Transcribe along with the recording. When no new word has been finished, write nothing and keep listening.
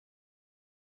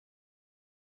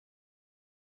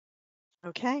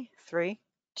Okay, 3,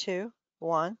 2,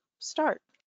 1, start.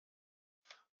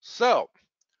 So,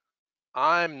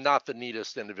 I'm not the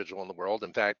neatest individual in the world.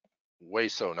 In fact, way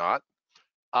so not.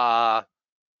 Uh,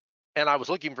 and I was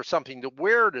looking for something to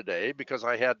wear today because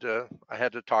I had to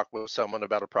talk with someone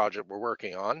about a project we're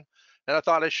working on. And I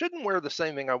thought I shouldn't wear the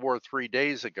same thing I wore 3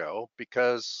 days ago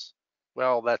because,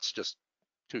 well, that's just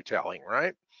too telling,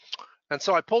 right? And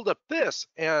so I pulled up this,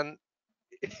 and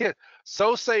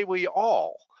so say we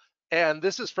all. And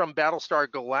this is from Battlestar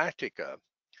Galactica.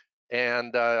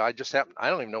 And I just happen I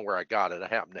don't even know where I got it. I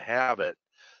happen to have it.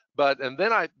 But and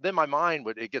then my mind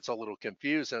would it gets a little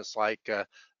confused, and it's like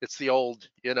it's the old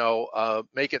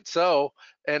make it so.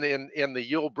 And in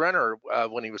the Yul Brynner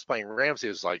when he was playing Ramsey,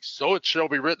 it was like, so it shall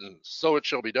be written, so it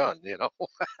shall be done.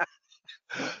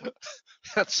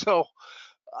 And so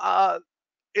uh,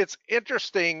 it's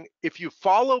interesting if you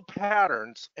follow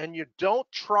patterns and you don't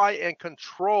try and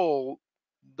control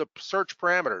the search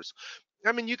parameters.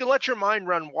 I mean, you can let your mind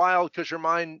run wild because your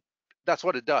mind, that's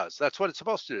what it does. That's what it's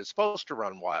supposed to do. It's supposed to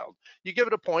run wild. You give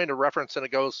it a point, a reference, and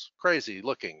it goes crazy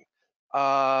looking.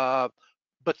 Uh,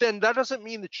 but then that doesn't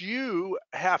mean that you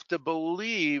have to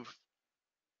believe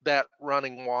that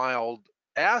running wild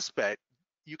aspect.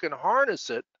 You can harness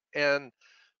it and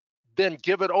then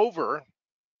give it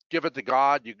to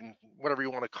God, you can, whatever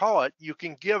you want to call it, you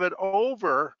can give it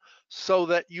over so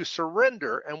that you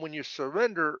surrender. And when you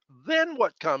surrender, then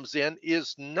what comes in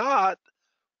is not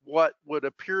what would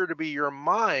appear to be your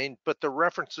mind, but the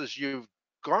references you've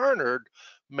garnered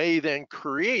may then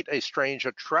create a strange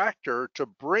attractor to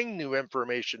bring new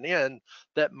information in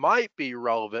that might be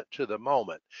relevant to the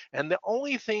moment. And the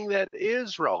only thing that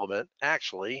is relevant,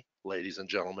 actually, ladies and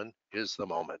gentlemen, is the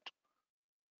moment.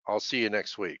 I'll see you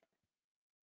next week.